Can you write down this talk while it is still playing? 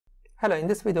Hello, in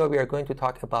this video we are going to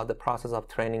talk about the process of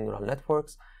training neural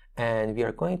networks, and we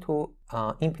are going to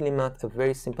implement a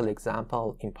very simple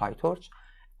example in PyTorch.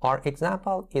 Our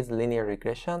example is linear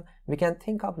regression. We can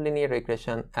think of linear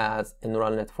regression as a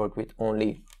neural network with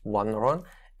only one neuron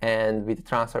and with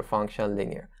transfer function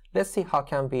linear. Let's see how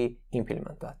can we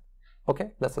implement that.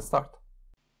 Okay, let's start.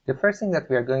 The first thing that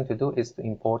we are going to do is to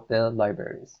import the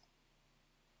libraries.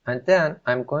 And then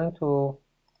I'm going to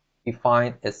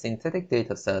define a synthetic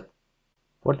data set.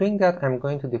 For doing that, I'm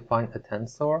going to define a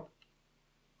tensor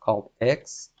called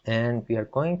x, and we are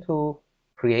going to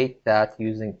create that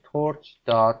using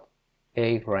torch.aRange.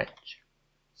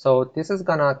 So this is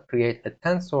gonna create a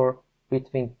tensor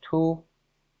between two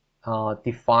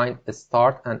defined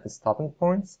start and stopping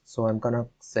points. So I'm gonna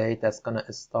say that's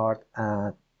gonna start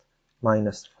at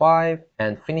 -5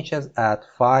 and finishes at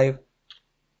 5,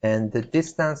 and the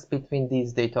distance between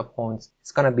these data points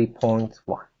is gonna be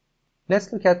 0.1.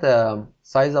 Let's look at the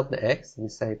size of the x. We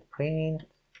say print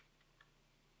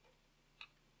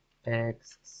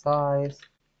x size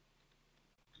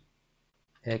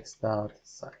x dot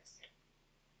size.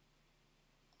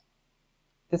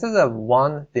 This is a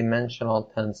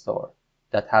one-dimensional tensor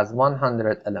that has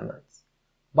 100 elements.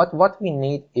 But what we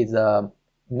need is a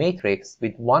matrix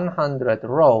with 100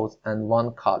 rows and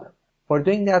 1 column. For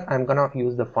doing that, I'm gonna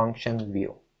use the function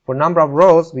view. For number of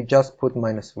rows, we just put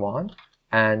 -1.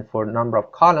 And for number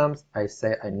of columns, I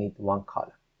say I need 1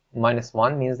 column.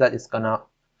 -1 means that it's gonna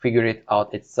figure it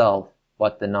out itself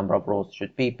what the number of rows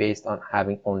should be based on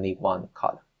having only 1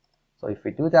 column. So if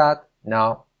we do that,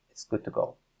 now it's good to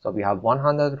go. So we have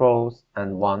 100 rows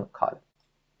and 1 column.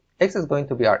 X is going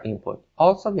to be our input.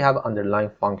 Also, we have an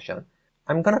underlying function.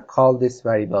 I'm gonna call this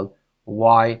variable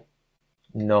y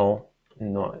no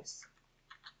noise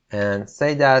and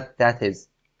say that that is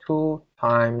 2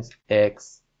 times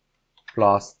x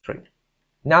plus 3.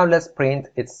 Now let's print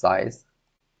its size.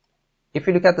 If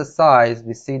you look at the size,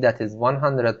 we see that is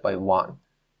 100 by 1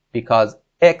 because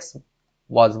x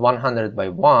was 100 by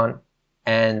 1,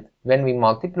 and when we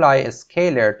multiply a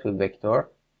scalar to a vector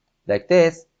like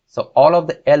this, so all of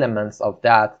the elements of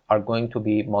that are going to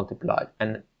be multiplied.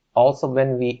 And also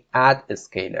when we add a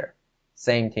scalar,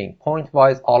 same thing,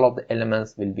 point-wise, all of the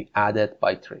elements will be added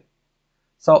by 3.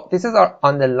 So this is our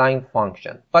underlying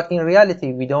function, but in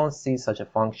reality, we don't see such a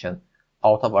function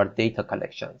out of our data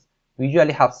collections. We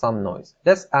usually have some noise.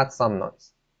 Let's add some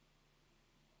noise.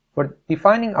 For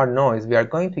defining our noise, we are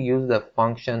going to use the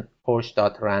function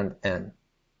torch.randn.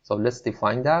 So let's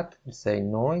define that. We say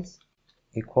noise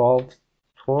equals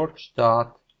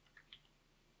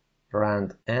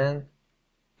torch.randn,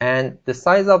 and the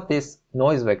size of this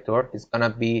noise vector is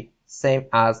gonna be same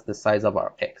as the size of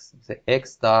our x. We say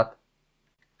x dot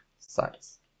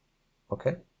size.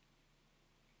 Okay,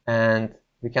 and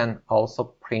we can also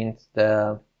print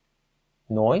the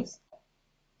noise.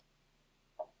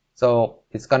 So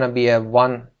it's gonna be a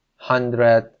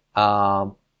 100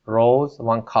 rows,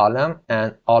 1 column,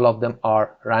 and all of them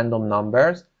are random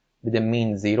numbers with a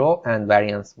mean 0 and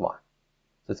variance 1.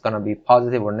 So it's gonna be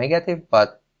positive or negative,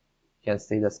 but you can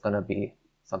see that's gonna be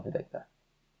something like that.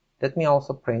 Let me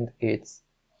also print its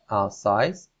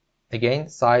size. Again,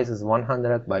 size is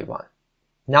 100 by 1.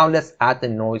 Now let's add the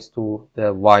noise to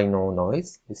the y no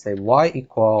noise. We say y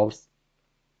equals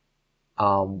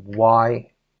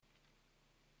y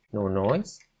no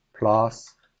noise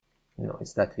plus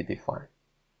noise that we define.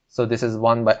 So this is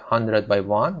 100 by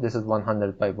 1. This is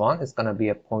 100 by 1. It's going to be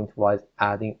a point-wise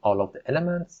adding all of the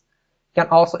elements. You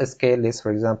can also scale this.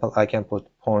 For example, I can put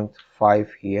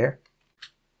 0.5 here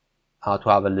to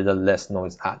have a little less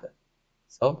noise added.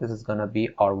 So this is going to be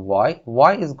our y.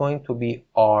 Y is going to be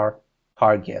our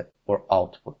target or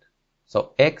output.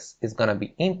 So x is going to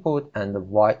be input and the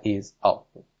y is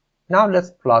output. Now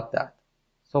let's plot that.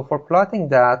 So for plotting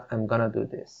that, I'm going to do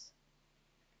this.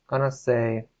 I'm going to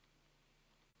say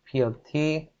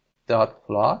plt.plot.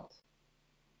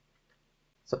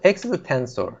 So x is a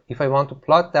tensor. If I want to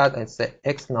plot that, I say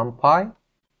x numpy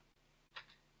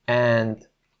and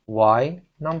y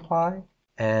numpy.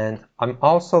 And I'm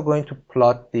also going to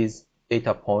plot these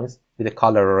data points with the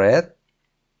color red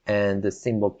and the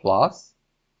symbol plus.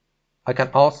 I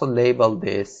can also label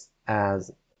this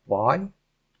as y.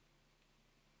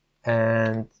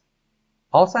 And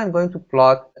also I'm going to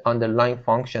plot the underlying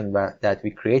function that we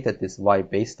created this y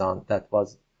based on. That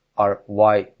was our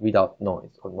y without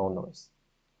noise or no noise.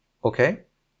 Okay.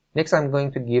 Next I'm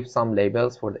going to give some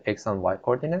labels for the x and y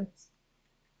coordinates.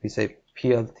 We say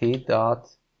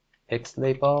plt.x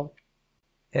label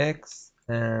x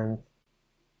and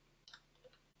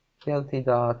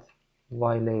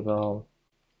plt.y label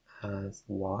as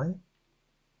y.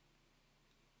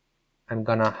 I'm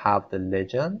gonna have the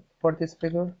legend for this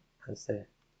figure and say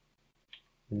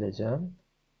legend,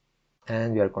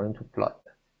 and we are going to plot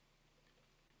that.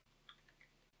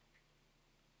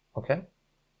 Okay,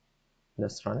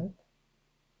 let's run it.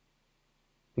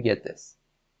 We get this.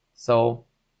 So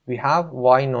we have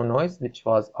y no noise, which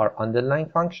was our underlying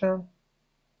function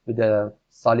with a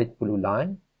solid blue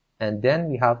line, and then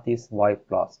we have this y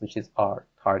plus, which is our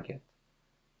target.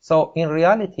 So in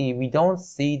reality, we don't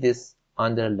see this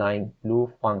underlying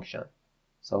blue function.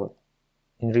 So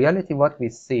in reality, what we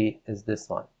see is this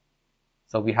one.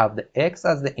 So we have the x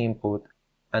as the input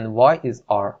and y is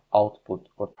our output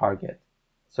or target.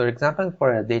 So for example,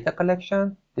 for a data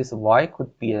collection, this y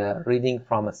could be a reading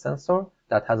from a sensor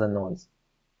that has a noise.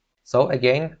 So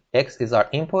again, x is our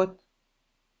input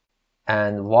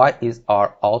and y is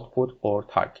our output or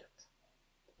target.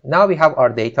 Now we have our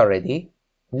data ready.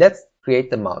 Let's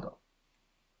create the model.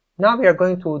 Now we are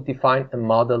going to define a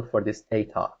model for this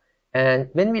data. And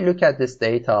when we look at this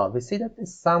data, we see that it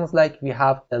sounds like we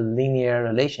have a linear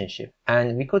relationship,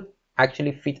 and we could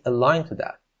actually fit a line to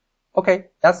that. Okay,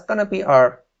 that's going to be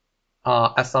our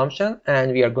assumption,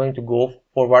 and we are going to go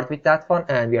forward with that one,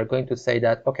 and we are going to say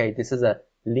that, okay, this is a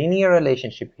linear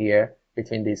relationship here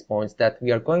between these points, that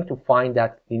we are going to find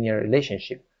that linear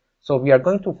relationship. So we are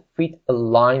going to fit a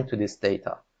line to this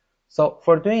data. So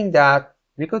for doing that,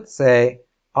 we could say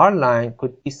our line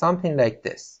could be something like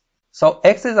this. So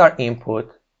x is our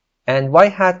input and y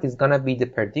hat is going to be the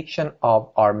prediction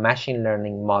of our machine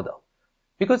learning model.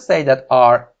 We could say that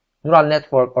our neural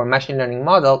network or machine learning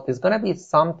model is going to be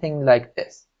something like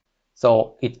this.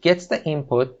 So it gets the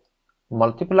input,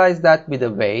 multiplies that with a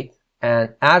weight,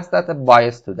 and adds that a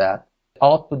bias to that.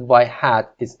 Output y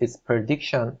hat is its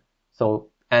prediction. So,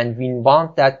 and we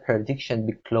want that prediction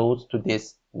be close to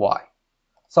this y.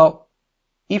 So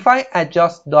if I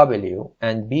adjust w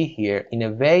and b here in a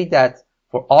way that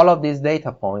for all of these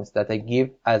data points that I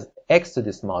give as x to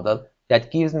this model,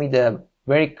 that gives me the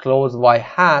very close y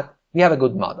hat, we have a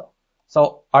good model.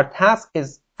 So our task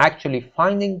is actually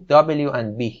finding w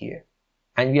and b here.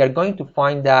 And we are going to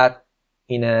find that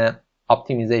in an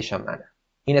optimization manner.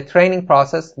 In a training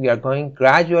process, we are going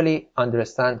gradually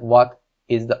understand what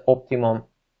is the optimum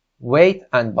weight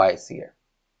and bias here.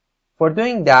 For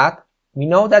doing that, we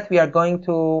know that we are going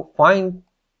to find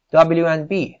w and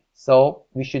b. So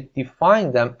we should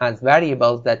define them as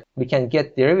variables that we can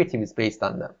get derivatives based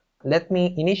on them. Let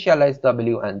me initialize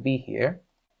w and b here.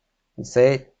 We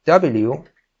say w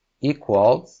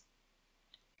equals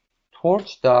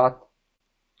torch dot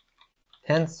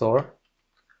tensor.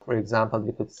 For example,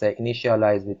 we could say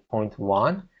initialize with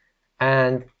 0.1.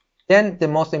 And then the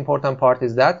most important part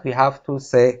is that we have to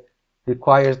say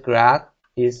requires grad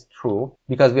is true,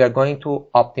 because we are going to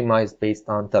optimize based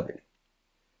on w.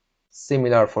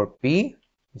 Similar for b,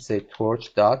 we say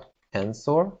torch dot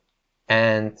tensor,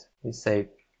 and we say,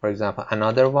 for example,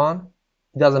 another one.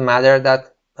 It doesn't matter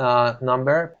that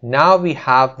number. Now we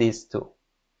have these two.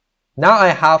 Now I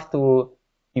have to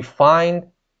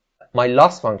define my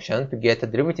loss function to get a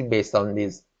derivative based on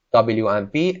these w and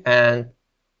b and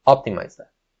optimize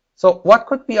that. So what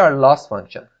could be our loss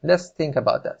function? Let's think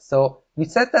about that. So we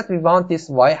said that we want this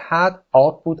y hat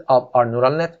output of our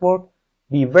neural network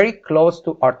be very close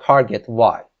to our target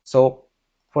y. So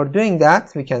for doing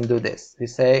that, we can do this. We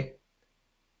say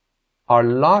our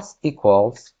loss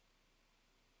equals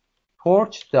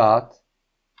torch dot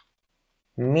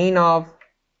mean of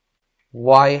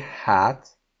y hat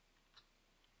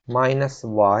minus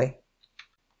y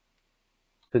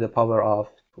to the power of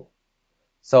 2.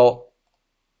 So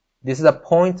this is a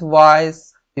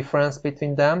point-wise difference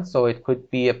between them, so it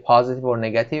could be a positive or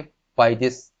negative. By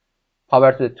this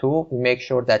power to the 2, we make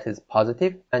sure that is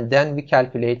positive, and then we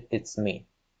calculate its mean.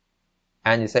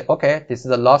 And you say, okay, this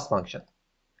is a loss function.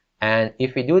 And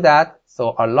if we do that,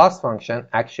 so our loss function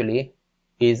actually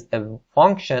is a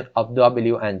function of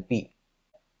w and b.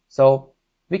 So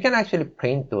we can actually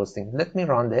print those things. Let me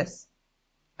run this,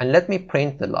 and let me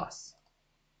print the loss.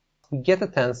 We get a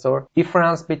tensor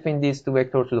difference between these two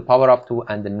vectors to the power of 2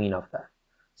 and the mean of that.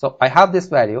 So I have this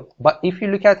value, but if you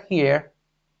look at here,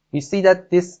 we see that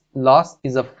this loss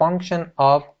is a function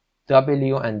of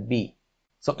w and b.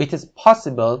 So it is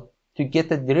possible to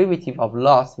get a derivative of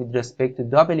loss with respect to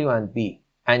w and b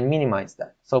and minimize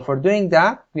that. So for doing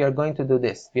that, we are going to do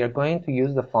this. We are going to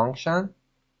use the function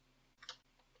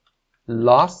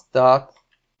loss dot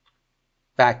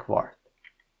backward.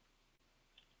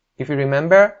 If you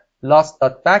remember, loss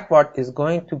dot backward is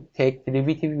going to take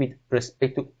derivative with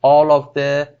respect to all of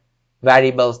the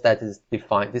variables that is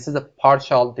defined. This is a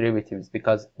partial derivatives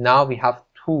because now we have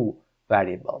two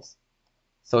variables.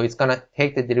 So it's going to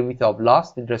take the derivative of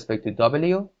loss with respect to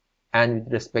W and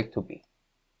with respect to B.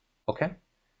 Okay?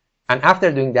 And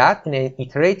after doing that, in an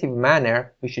iterative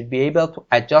manner, we should be able to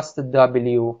adjust the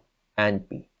W and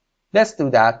B. Let's do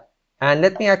that. And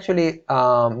let me actually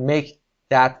make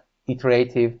that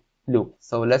iterative loop.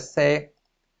 So let's say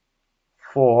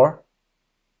for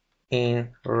in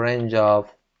range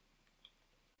of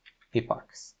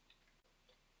epochs.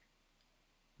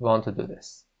 We want to do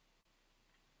this.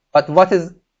 But what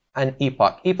is an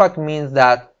epoch? Epoch means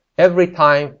that every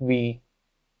time we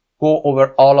go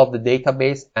over all of the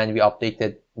database and we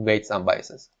updated weights and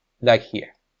biases, like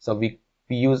here. So we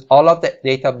use all of the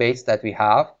database that we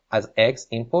have as X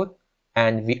input,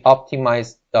 and we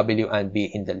optimize W and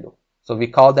B in the loop. So we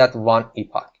call that one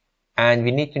epoch. And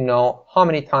we need to know how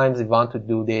many times we want to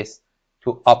do this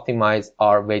to optimize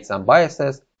our weights and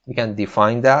biases. We can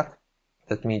define that.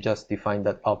 Let me just define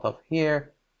that out of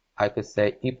here. I could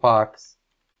say epochs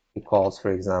equals,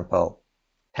 for example,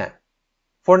 10.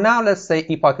 For now, let's say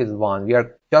epoch is 1. We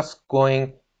are just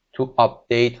going to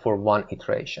update for one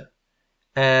iteration.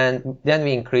 And then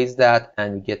we increase that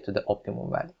and we get to the optimum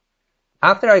value.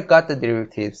 After I got the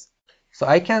derivatives, so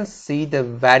I can see the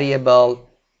variable,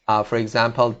 for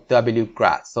example,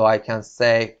 wgrad. So I can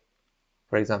say,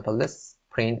 for example, let's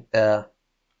print the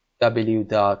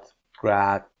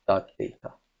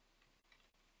w.grad.data.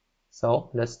 So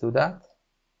let's do that.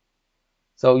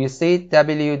 So you see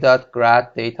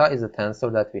w.grad data is a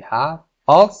tensor that we have.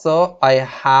 Also, I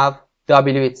have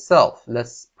w itself.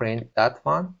 Let's print that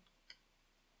one.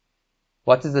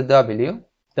 What is the w?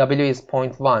 W is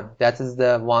 0.1. That is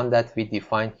the one that we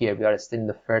defined here. We are still in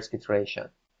the first iteration.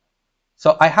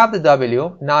 So I have the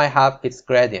w. Now I have its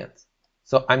gradient.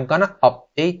 So I'm going to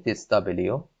update this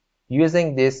w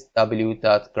using this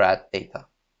w.grad data.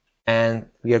 And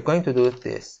we are going to do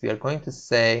this. We are going to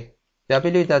say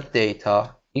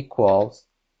w.data equals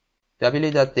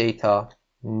w.data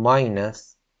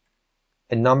minus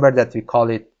a number that we call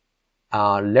it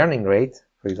learning rate,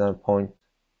 for example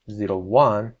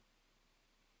 0.01,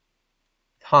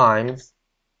 times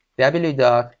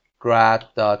w.grad.data.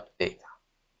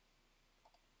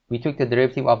 We took the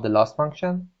derivative of the loss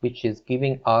function, which is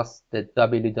giving us the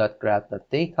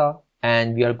w.grad.data,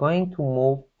 and we are going to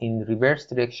move in reverse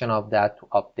direction of that to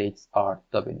update our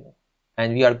w.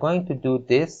 And we are going to do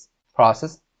this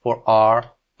process for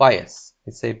our bias.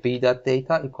 We say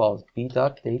b.data equals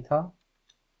b.data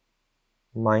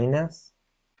minus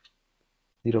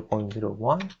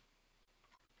 0.01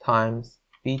 times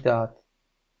b.grad.data.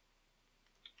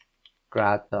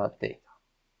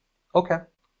 Okay.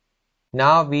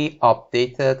 Now we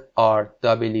updated our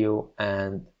W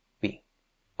and B.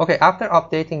 Okay, after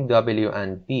updating W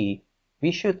and B,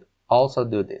 we should also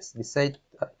do this. We say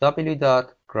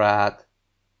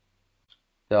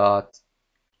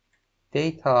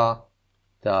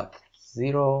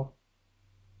w.grad.data.0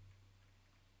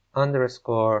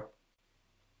 underscore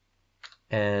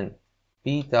and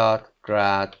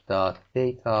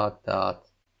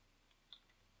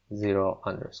b.grad.data.0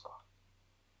 underscore.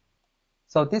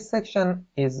 So this section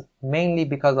is mainly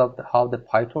because of how the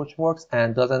PyTorch works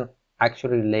and doesn't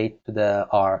actually relate to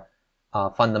our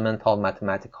fundamental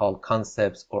mathematical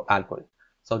concepts or algorithms.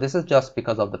 So this is just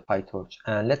because of the PyTorch.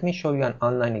 And let me show you an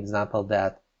online example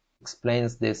that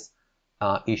explains this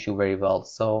issue very well.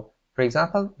 So for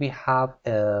example, we have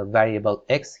a variable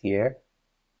x here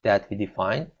that we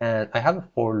define, and I have a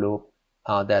for loop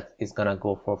that is gonna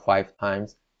go for 5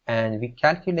 times, and we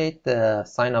calculate the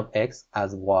sine of x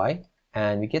as y,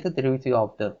 and we get the derivative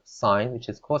of the sine, which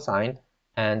is cosine,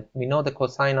 and we know the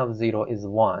cosine of 0 is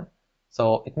 1.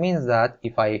 So it means that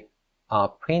if I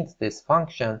print this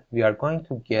function, we are going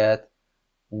to get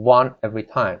 1 every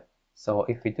time. So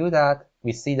if we do that,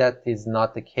 we see that is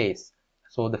not the case.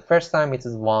 So the first time it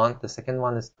is 1, the second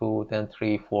one is 2, then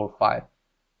 3, 4, 5.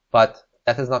 But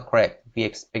that is not correct. We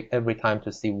expect every time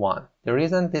to see 1. The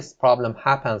reason this problem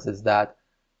happens is that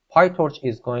PyTorch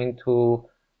is going to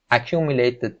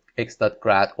accumulate the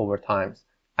x.grad over time.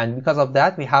 And because of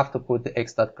that, we have to put the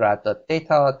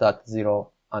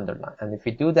x.grad.data.0 underline. And if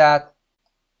we do that,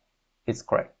 it's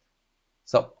correct.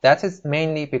 So that is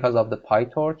mainly because of the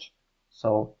PyTorch.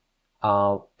 So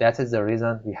that is the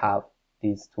reason we have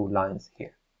these 2 lines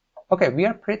here. Okay, we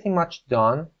are pretty much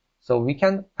done. So we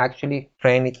can actually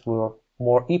train it for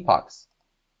more epochs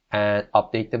and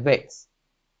update the weights.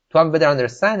 To have a better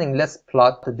understanding, let's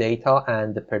plot the data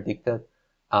and the predicted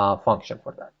function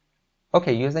for that.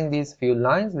 Okay, using these few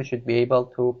lines, we should be able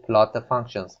to plot the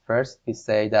functions. First, we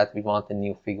say that we want a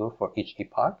new figure for each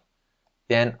epoch.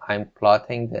 Then I'm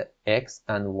plotting the x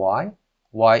and y.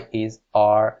 Y is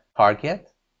our target,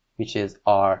 which is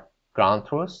our ground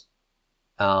truth.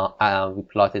 We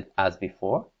plot it as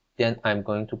before. Then I'm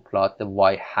going to plot the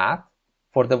y hat.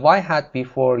 For the y hat,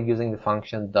 before using the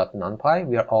function .numpy,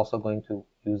 we are also going to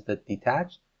use the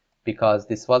detach, because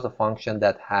this was a function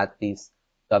that had these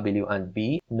w and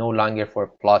b. No longer for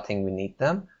plotting we need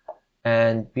them.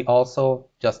 And we also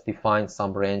just defined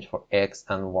some range for x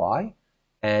and y.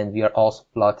 And we are also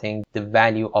plotting the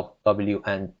value of w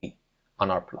and b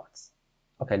on our plots.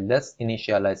 Okay, let's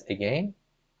initialize again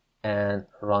and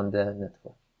run the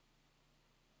network.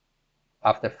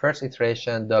 After first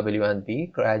iteration, w and b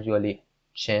gradually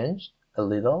changed a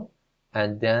little,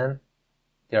 and then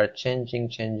they are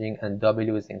changing, and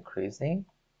w is increasing.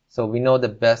 So we know the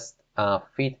best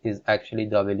fit is actually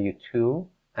w2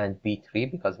 and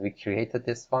b3, because we created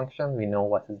this function. We know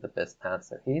what is the best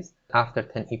answer is. After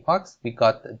 10 epochs, we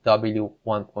got w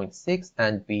 1.6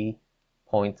 and b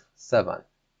 0.7.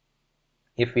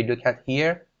 If we look at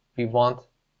here, we want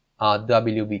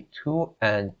wb2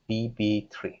 and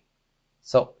bb3.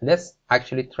 So let's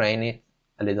actually train it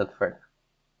a little further.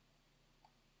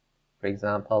 For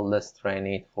example, let's train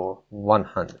it for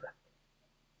 100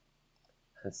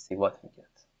 and see what we get.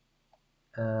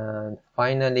 And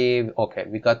finally, okay,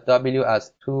 we got w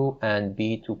as 2 and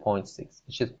b 2.6,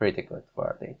 which is pretty good for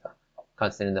our data,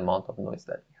 considering the amount of noise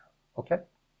that we have. Okay,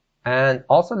 and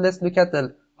also let's look at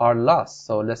our loss.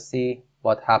 So let's see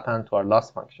what happened to our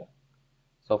loss function.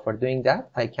 So for doing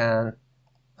that, I can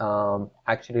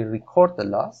actually record the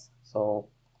loss. So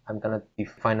I'm gonna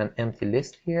define an empty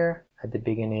list here at the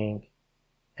beginning,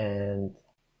 and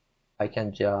I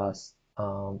can just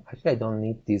actually I don't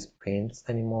need these prints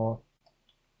anymore.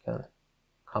 I can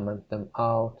comment them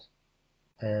out,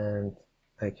 and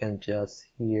I can just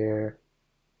here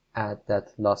add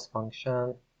that loss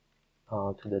function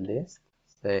to the list.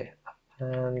 Say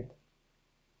append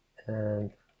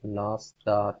and loss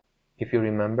dot. If you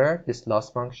remember, this loss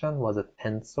function was a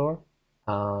tensor,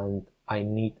 and I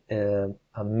need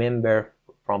a member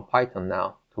from Python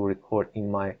now to record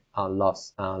in my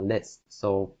loss list.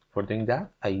 So for doing that,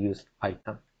 I use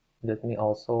item. Let me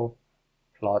also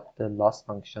plot the loss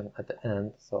function at the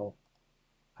end, so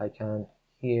I can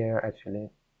here actually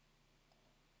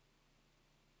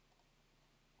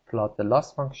plot the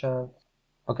loss function.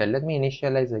 Okay, let me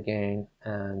initialize again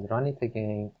and run it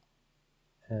again,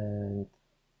 and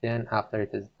then after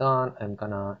it is done, I'm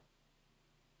gonna,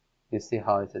 you see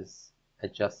how it is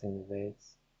adjusting the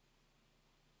weights.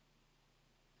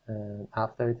 And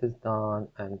after it is done,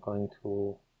 I'm going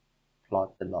to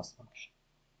plot the loss function.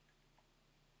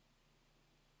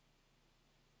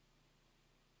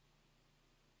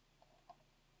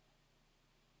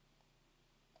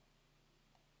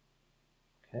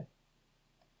 Okay,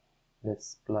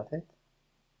 let's plot it.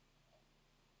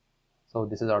 So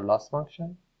this is our loss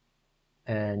function.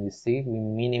 And you see, we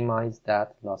minimize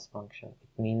that loss function.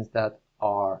 It means that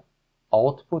our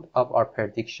output of our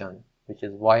prediction, which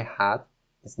is y hat,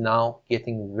 is now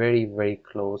getting very, very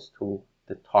close to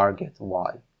the target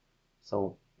y.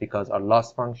 So because our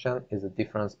loss function is the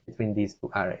difference between these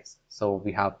two arrays. So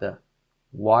we have the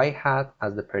y hat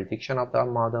as the prediction of our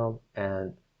model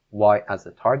and y as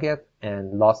the target,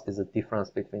 and loss is the difference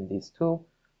between these two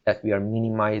that we are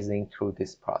minimizing through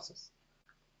this process.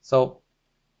 So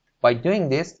by doing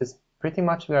this, pretty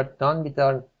much we are done with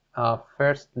our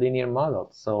first linear model.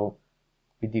 So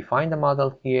we define the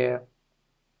model here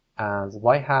as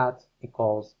y hat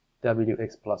equals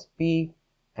wx plus b,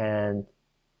 and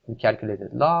we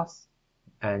calculated loss,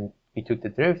 and we took the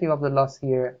derivative of the loss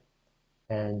here,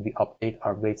 and we update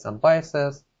our weights and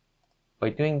biases. By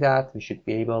doing that, we should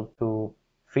be able to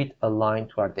fit a line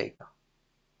to our data.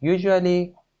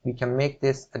 Usually, we can make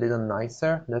this a little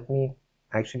nicer. Let me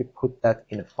actually put that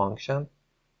in a function.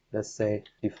 Let's say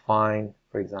define,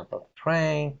 for example,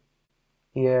 train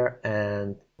here,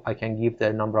 and I can give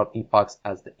the number of epochs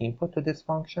as the input to this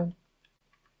function,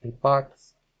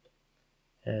 epochs.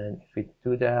 And if we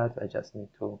do that, I just need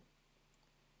to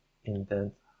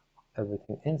indent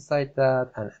everything inside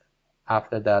that, and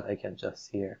after that I can just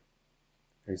here,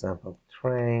 for example,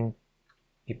 train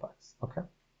epochs. Okay,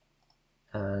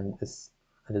 and it's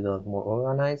a little more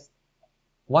organized.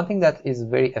 One thing that is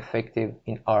very effective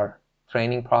in our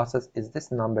training process is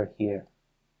this number here,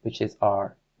 which is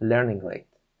our learning rate.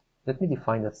 Let me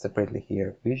define that separately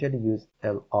here. We usually use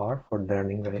LR for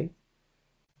learning rate.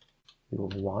 We will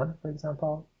 1, for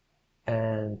example,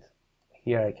 and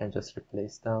here I can just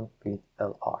replace them with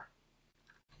LR.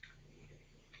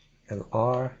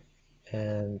 LR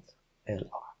and LR.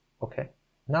 Okay,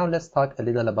 now let's talk a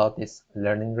little about this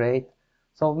learning rate.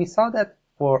 So we saw that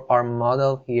for our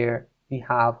model here, we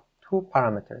have two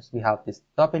parameters. We have this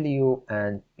W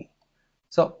and B.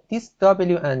 So these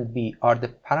W and B are the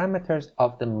parameters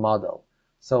of the model.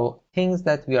 So things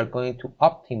that we are going to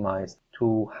optimize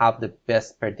to have the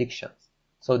best predictions.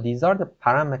 So these are the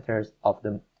parameters of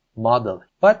the model,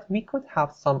 but we could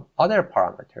have some other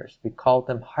parameters. We call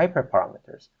them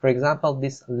hyperparameters. For example,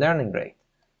 this learning rate.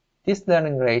 This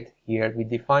learning rate here we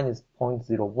define as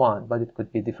 0.01, but it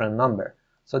could be a different number.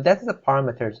 So that is the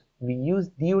parameters we use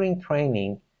during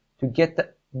training to get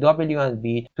the W and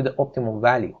B to the optimal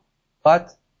value.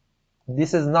 But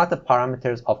this is not the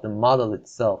parameters of the model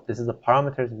itself. This is the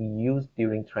parameters we use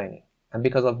during training. And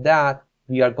because of that,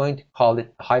 we are going to call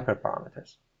it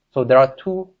hyperparameters. So there are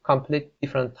two complete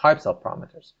different types of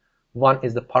parameters. One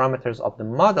is the parameters of the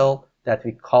model that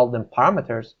we call them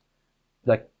parameters,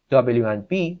 like W and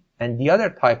B, and the other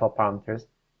type of parameters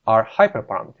are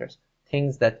hyperparameters,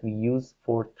 things that we use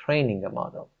for training a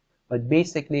model. But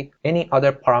basically, any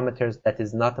other parameters that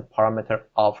is not a parameter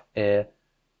of a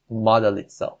model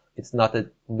itself. It's not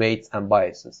the weights and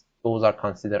biases. Those are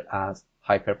considered as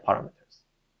hyperparameters.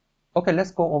 Okay,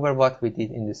 let's go over what we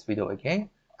did in this video again.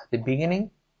 At the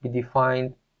beginning, we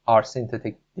defined our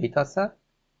synthetic dataset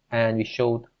and we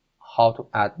showed how to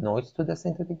add noise to the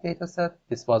synthetic dataset.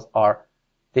 This was our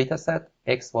dataset,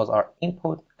 X was our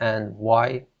input, and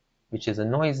Y, which is a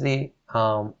noisy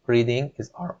reading,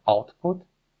 is our output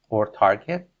or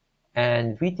target.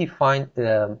 And we defined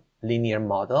the linear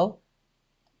model.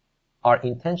 Our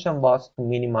intention was to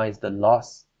minimize the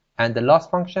loss, and the loss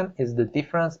function is the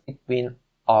difference between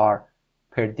our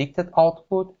predicted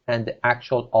output and the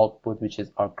actual output, which is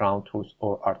our ground truth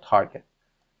or our target.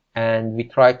 And we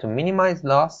try to minimize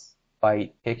loss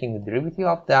by taking the derivative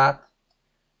of that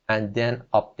and then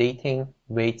updating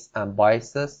weights and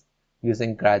biases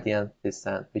using gradient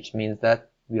descent, which means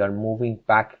that we are moving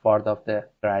backward of the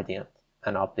gradient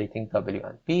and updating W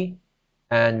and B.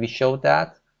 And we showed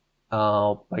that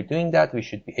by doing that, we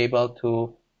should be able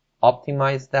to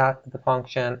optimize the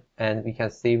function, and we can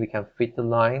see we can fit the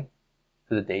line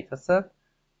to the dataset.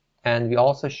 And we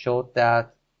also showed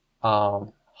that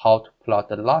how to plot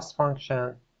the loss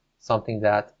function, something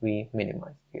that we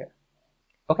minimized here.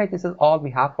 Okay, this is all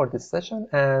we have for this session,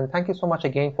 and thank you so much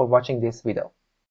again for watching this video.